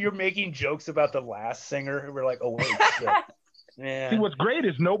do. You're making jokes about the last singer. We're like, oh wait, shit. Yeah. See, what's great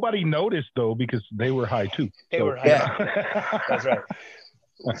is nobody noticed though because they were high too. They were high. Yeah. That's right.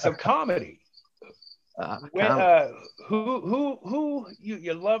 So comedy. Who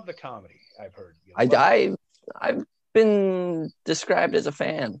you love the comedy? I've heard. I've been described as a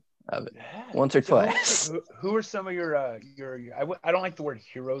fan of it once or twice. Who are some of your I don't like the word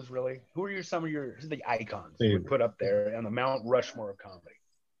heroes really. Who are some of the icons you would put up there on the Mount Rushmore of comedy?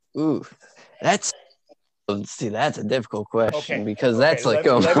 Ooh, that's a difficult question because that's like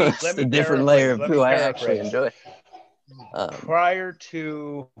almost a different layer of who I actually enjoy. Prior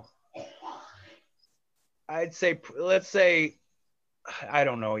to, I'd say, let's say, I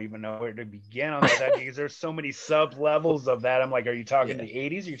don't even know where to begin on that because there's so many sub levels of that. I'm like, are you talking the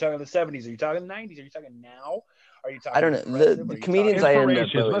 80s? Are you talking the 70s? Are you talking the 90s? Are you talking now? Are you talking? I don't know. The comedians I end up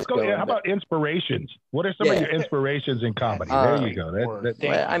always Let's go. going How about inspirations? What are some of your inspirations in comedy? There you go.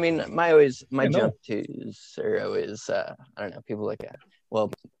 Well, I mean, my jump tos are always I don't know, people like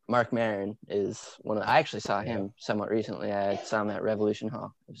Mark Maron is one of. I actually saw him somewhat recently. I saw him at Revolution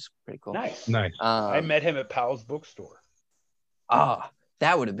Hall. It was pretty cool. Nice. I met him at Powell's bookstore. Oh,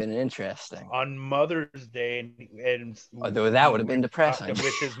 that would have been interesting. On Mother's Day, and although that would have been depressing.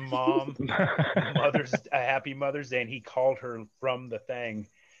 With his mom, a happy Mother's Day, and he called her from the thing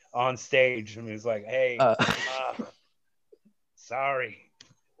on stage, and he was like, "Hey, sorry."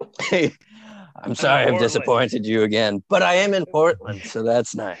 I'm sorry I've disappointed you again, but I am in Portland, so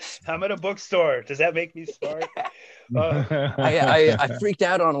that's nice. I'm at a bookstore. Does that make me smart? I freaked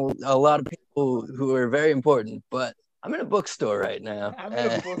out on a lot of people who are very important, but I'm in a bookstore right now. I'm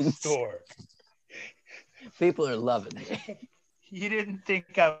in a bookstore. People are loving it. You didn't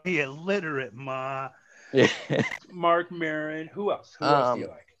think I'd be illiterate, Ma. Mark Maron. Who else? Who else do you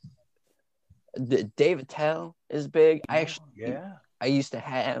like? David Tell is big. I used to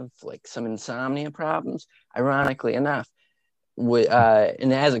have like some insomnia problems. Ironically enough,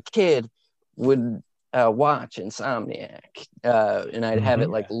 and as a kid, would watch Insomniac, and I'd have it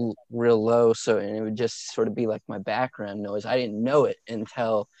like real low, and it would just sort of be like my background noise. I didn't know it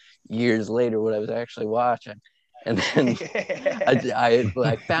until years later what I was actually watching, and then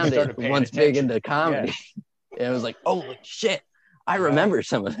I found it once big into comedy, and I was like, "Holy shit! I remember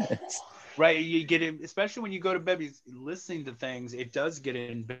some of this." Right, you get in, especially when you go to bed, listening to things, it does get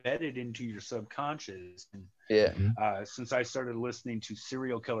embedded into your subconscious. And, since I started listening to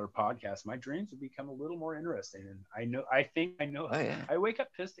serial killer podcasts, my dreams have become a little more interesting. And I think I know. I wake up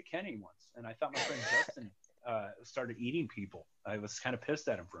pissed at Kenny once, and I thought my friend Justin started eating people. I was kind of pissed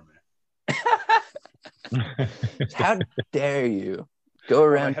at him for a minute. How dare you go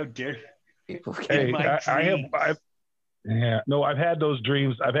around? How dare people? Hey, I've had those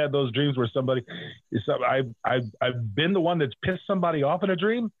dreams. I've had those dreams where I've been the one that's pissed somebody off in a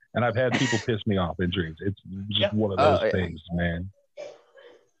dream, and I've had people piss me off in dreams. It's just one of those things, man.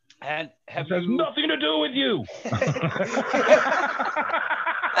 And it has nothing to do with you.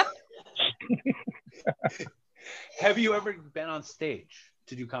 Have you ever been on stage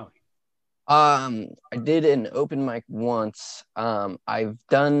to do comedy? I did an open mic once. I've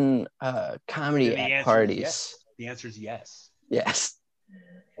done comedy at parties. Yes. The answer is yes. Yes.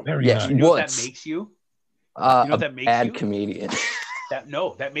 Very nice. You know what that makes you? You know what that makes bad you? Comedian.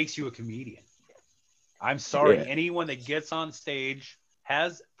 That makes you a comedian. I'm sorry. Anyone that gets on stage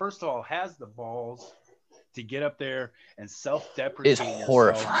has the balls to get up there and self-deprecate. It's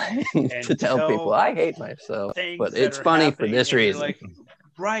horrifying to tell people I hate myself, but it's funny for this reason. Like,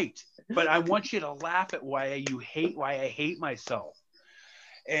 right. But I want you to laugh at why I hate myself.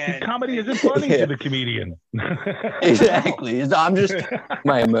 And comedy isn't funny to the comedian. Exactly. I'm just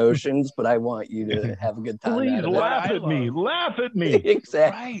my emotions, but I want you to have a good time. Please laugh at me. Laugh at me.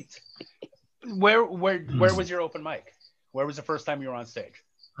 Exactly. Right. Where was your open mic? Where was the first time you were on stage?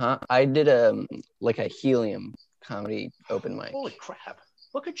 I did a Helium comedy open mic. Holy crap!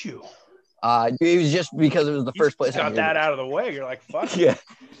 Look at you. It was just because it was the first place. Got that out of the way. You're like, fuck. Yeah.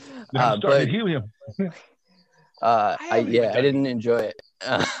 But Helium. I didn't enjoy it.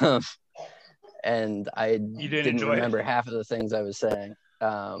 And I didn't remember half of the things I was saying.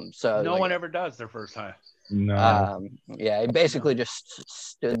 So no one ever does their first time. No. I basically just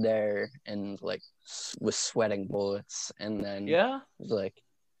stood there and was sweating bullets, and then was like,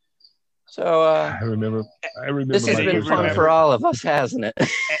 so I remember. This has been fun for all of us, hasn't it?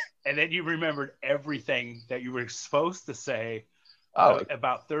 And then you remembered everything that you were supposed to say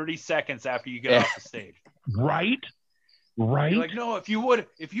about 30 seconds after you get off the stage. Right. You're like, no, if you would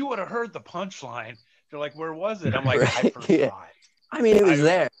have heard the punchline, you're like, where was it? I'm like, I forgot. Yeah. I mean, it was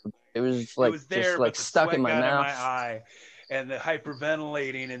there. It was like, it was there, just stuck in my mouth. In my eye, and the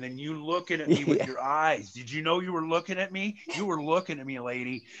hyperventilating, and then you looking at me with your eyes. Did you know you were looking at me? You were looking at me,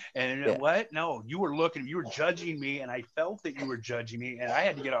 lady. And what? No, you were judging me, and I felt that you were judging me, and I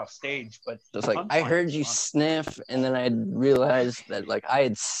had to get off stage. But just I heard you sniff, and then I realized that I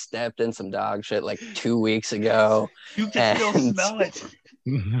had stepped in some dog shit 2 weeks ago. You can still smell it.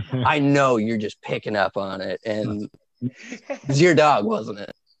 I know you're just picking up on it, and it's your dog, wasn't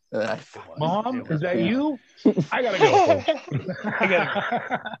it? Mom, is that you? I gotta go.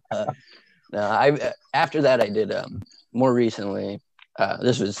 No, after that I did more recently.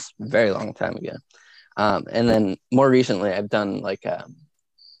 This was a very long time ago, and then more recently I've done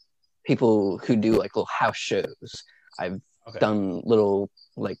people who do little house shows. I've done little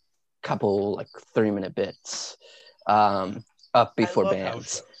couple 30-minute bits up before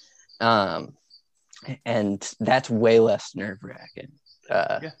bands. and that's way less nerve-wracking.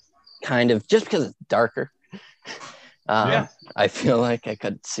 Kind of just because it's darker. I feel like I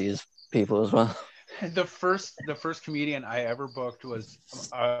could see his people as well. The first comedian I ever booked was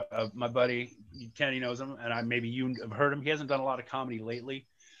my buddy Kenny knows him, and maybe you have heard him. He hasn't done a lot of comedy lately,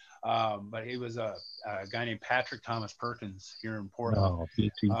 but he was a guy named Patrick Thomas Perkins here in Portland.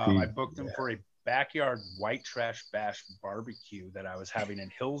 I booked him for a backyard white trash bash barbecue that I was having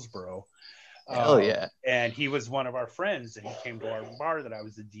in Hillsboro. And he was one of our friends, and he came to our bar that I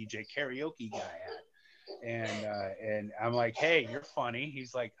was the DJ karaoke guy at. And I'm like, hey, you're funny.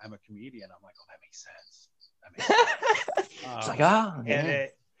 He's like, I'm a comedian. I'm like, oh, that makes sense. It's like, oh,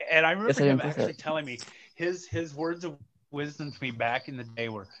 and I remember him actually telling me his words of wisdom to me back in the day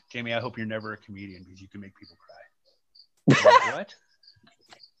were, Jamie, I hope you're never a comedian because you can make people cry. Like, what?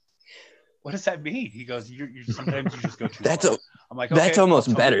 What does that mean? He goes, you sometimes you just go too far. I'm like, okay, that's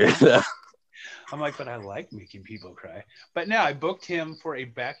almost better though. I'm like, but I like making people cry. But now I booked him for a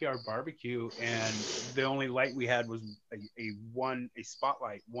backyard barbecue, and the only light we had was a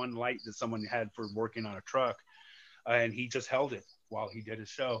spotlight, one light that someone had for working on a truck, and he just held it while he did his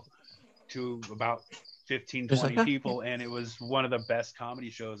show to about 15, 20 people, and it was one of the best comedy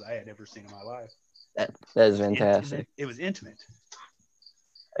shows I had ever seen in my life. That is fantastic. It was intimate.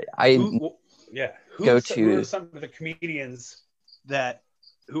 Who are some of the comedians that?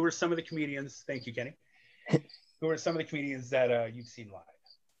 Who are some of the comedians? Thank you, Kenny. Who are some of the comedians that you've seen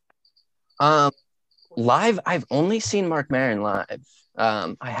live? Live, I've only seen Mark Maron live.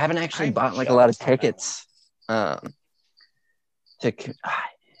 I haven't actually bought like a lot of tickets. I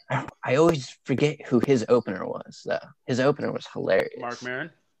always forget who his opener was. His opener was hilarious. Mark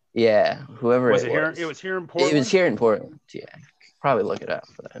Maron? Yeah, whoever was it was. It was here in Portland? It was here in Portland, yeah. Probably look it up,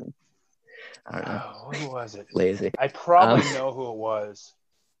 but I don't know. Oh, who was it? Lazy. I probably know who it was,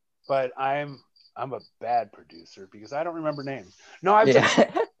 but I'm a bad producer because I don't remember names. No, I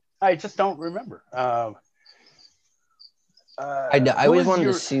just don't remember. I always wanted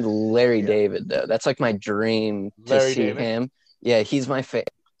to see Larry David though. That's like my dream to see him. Yeah, he's my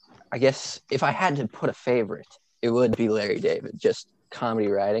favorite. I guess if I had to put a favorite, it would be Larry David. Just comedy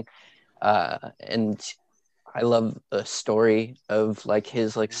writing, and I love the story of like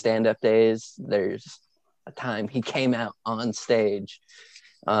his like stand-up days. There's a time he came out on stage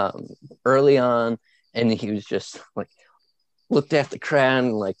early on, and he was just like looked at the crowd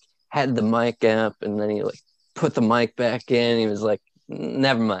and like had the mic up, and then he like put the mic back in. He was like,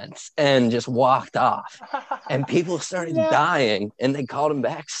 never mind, and just walked off. And people started dying, and they called him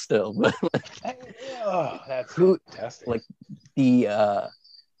back still. But that's fantastic. Like the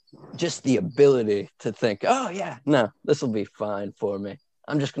just the ability to think, oh yeah, no, this will be fine for me.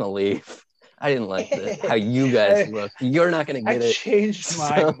 I'm just gonna leave. I didn't like how you guys look. You're not gonna get it. I changed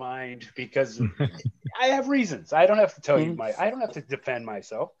my mind because I have reasons. I don't have to tell you I don't have to defend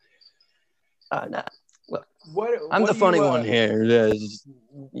myself. Nah. Look, I'm the funny one here.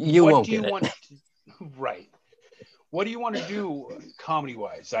 You won't get it. Right. What do you want to do comedy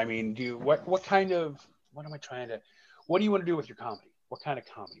wise? I mean, what kind of, what am I trying to, what do you want to do with your comedy? What kind of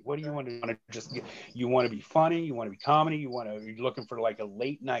comedy? What do you want to just get? You want to be funny? You want to be comedy? You're looking for like a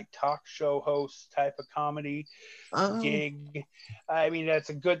late night talk show host type of comedy gig? I mean, that's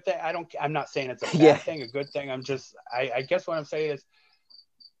a good thing. I'm not saying it's a bad thing, a good thing. I guess what I'm saying is,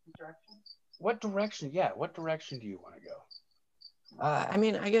 what direction? Yeah, what direction do you want to go? I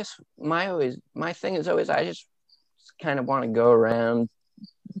mean, I guess my thing is always I just kind of want to go around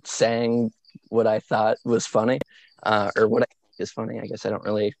saying what I thought was funny, or what I think is funny. I guess I don't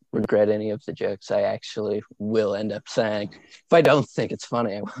really regret any of the jokes I actually will end up saying. If I don't think it's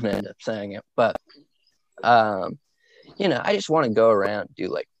funny, I won't end up saying it. But I just want to go around and do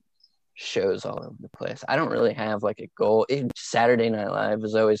like shows all over the place. I don't really have like a goal. Saturday Night Live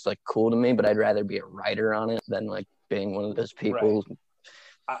is always like cool to me, but I'd rather be a writer on it than like being one of those people.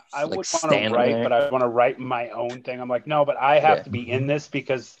 Right. I would want to write, but I want to write my own thing. I'm like, no, but I have to be in this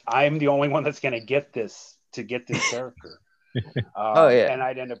because I'm the only one that's going to get this character. And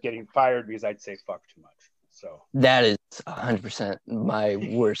I'd end up getting fired because I'd say fuck too much. So that is 100% my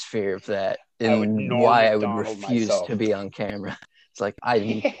worst fear of that, and why I would refuse to be on camera. It's like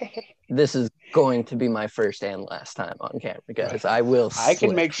this is going to be my first and last time on camera, guys. I will. I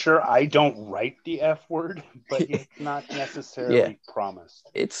can make sure I don't write the F word, but it's not necessarily promised.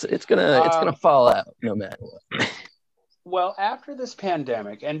 It's gonna fall out no matter what. Well, after this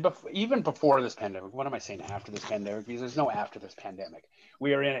pandemic, and even before this pandemic, what am I saying? After this pandemic, because there's no after this pandemic.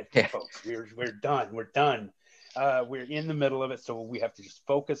 We are in it, folks. We're done. We're done. We're in the middle of it, so we have to just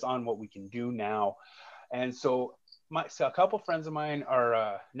focus on what we can do now. And so a couple friends of mine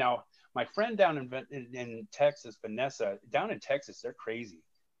are now. My friend down in Texas, Vanessa, down in Texas, they're crazy.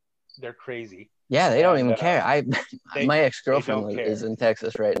 They're crazy. Yeah, they don't even care. My ex-girlfriend is in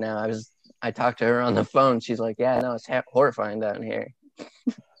Texas right now. I talked to her on the phone. She's like, "Yeah, no, it's horrifying down here."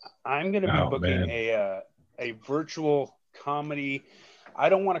 I'm going to be booking a virtual comedy. I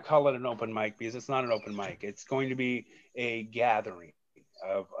don't want to call it an open mic because it's not an open mic. It's going to be a gathering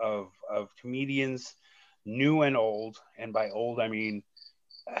of comedians, new and old. And by old, I mean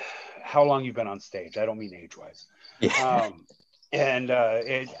how long you've been on stage. I don't mean age-wise. Yeah.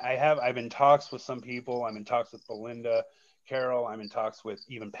 I've been in talks with some people. I'm in talks with Belinda, Carol. I'm in talks with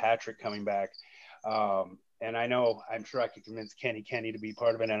even Patrick coming back. And I'm sure I could convince Kenny to be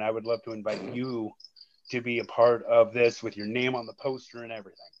part of it. And I would love to invite you to be a part of this with your name on the poster and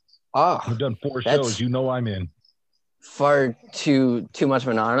everything. Oh, I've done 4 shows. You know I'm in. Far too much of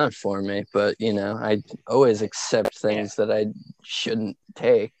an honor for me, but I always accept things that I shouldn't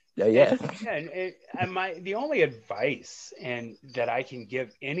take. Yeah. The only advice and that I can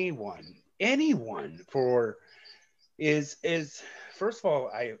give anyone is first of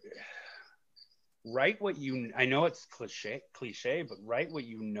all, write what I know it's cliche, but write what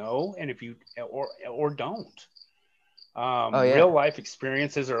you know, and if you or don't. Real life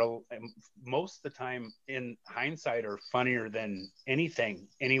experiences are most of the time in hindsight are funnier than anything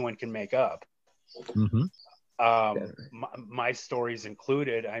anyone can make up. Mm-hmm. My stories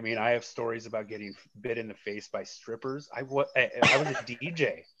included. I mean, I have stories about getting bit in the face by strippers. I was a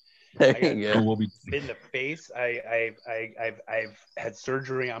DJ. I got bit in the face. I've had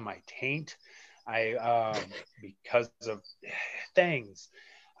surgery on my taint. Because of things.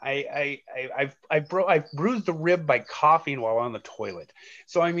 I bruised a rib by coughing while on the toilet.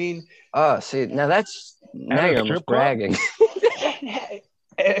 So I mean, see, now you're almost bragging.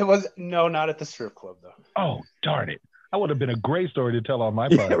 It was not at the strip club though. Oh darn it! That would have been a great story to tell on my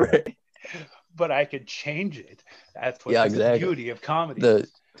podcast. Right. But I could change it. That's what the beauty of comedy. The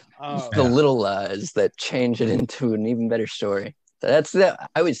little lies that change it into an even better story. I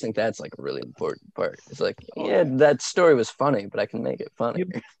always think that's like a really important part. It's like, that story was funny, but I can make it funny.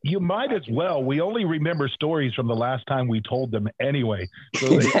 You might as well. We only remember stories from the last time we told them anyway.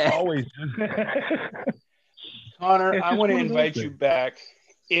 So they always. Connor, I want to invite you back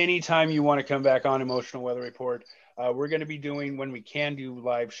anytime you want to come back on Emotional Weather Report. We're going to be doing, when we can do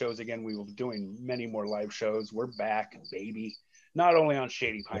live shows again, we will be doing many more live shows. We're back, baby. Not only on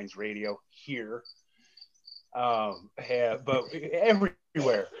Shady Pines Radio here, but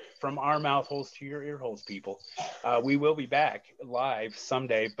everywhere, from our mouth holes to your ear holes, people. We will be back live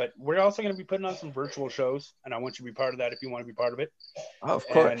someday, but we're also going to be putting on some virtual shows, and I want you to be part of that if you want to be part of it. Oh, of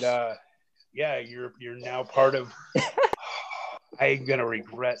course. And you're now part of. I'm going to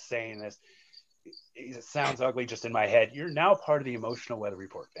regret saying this. It sounds ugly just in my head. You're now part of the Emotional Weather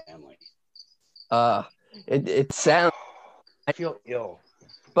Report family. It sounds. I feel ill,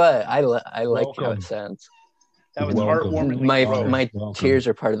 but I like how it sounds. That was heartwarming. My tears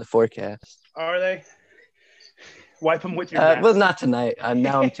are part of the forecast. Are they? Wipe them with your. Well, not tonight. I'm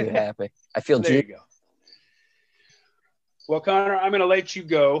too happy. I feel. There you go. Well, Connor, I'm going to let you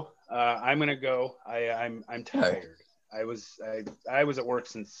go. I'm going to go. I'm tired. Right. I was at work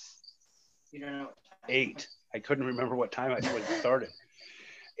since 8. I couldn't remember what time I started.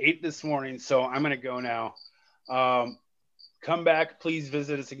 8 this morning. So I'm going to go now. Come back, please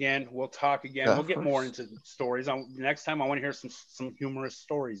visit us again. We'll talk again. We'll get more into stories. Next time, I want to hear some humorous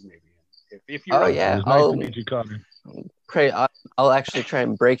stories, maybe. If you're nice to meet you, Connor. I'll actually try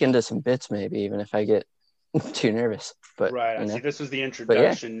and break into some bits, maybe, even if I get too nervous. But right, I see. This was the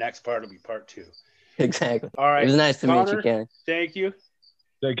introduction. Next part will be part 2. Exactly. All right. It was nice to meet you, Kenny. Thank you.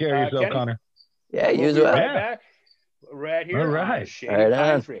 Take care of yourself, Kenny? Connor. Yeah, you as well. Right back. Right here. All right. On Shady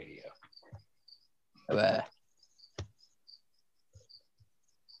Pines Radio. Bye.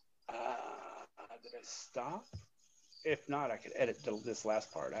 Did I stop? If not, I could edit this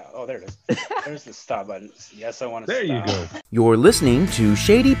last part out. Oh, there it is. There's the stop button. Yes, I want to stop. There you go. You're listening to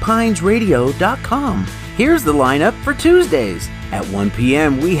ShadyPinesRadio.com. Here's the lineup for Tuesdays. At 1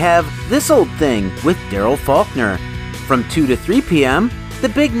 p.m., we have This Old Thing with Daryl Faulkner. From 2 to 3 p.m., The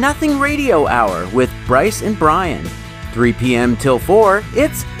Big Nothing Radio Hour with Bryce and Brian. 3 p.m. till 4,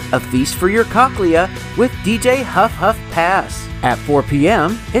 it's A Feast for Your Cochlea with DJ Huff Huff Pass. At 4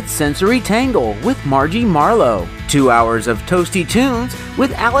 p.m., it's Sensory Tangle with Margie Marlowe. 2 hours of Toasty Tunes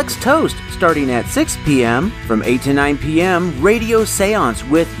with Alex Toast starting at 6 p.m. From 8 to 9 p.m., Radio Seance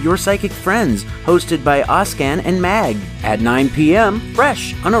with Your Psychic Friends hosted by Oscan and Mag. At 9 p.m.,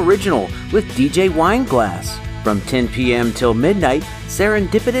 Fresh Unoriginal with DJ Wineglass. From 10 p.m. till midnight,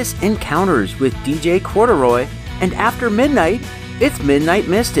 Serendipitous Encounters with DJ Corduroy. And after midnight, it's Midnight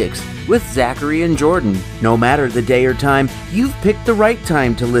Mystics with Zachary and Jordan. No matter the day or time, you've picked the right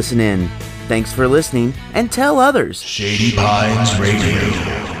time to listen in. Thanks for listening, and tell others. Shady Pines Radio.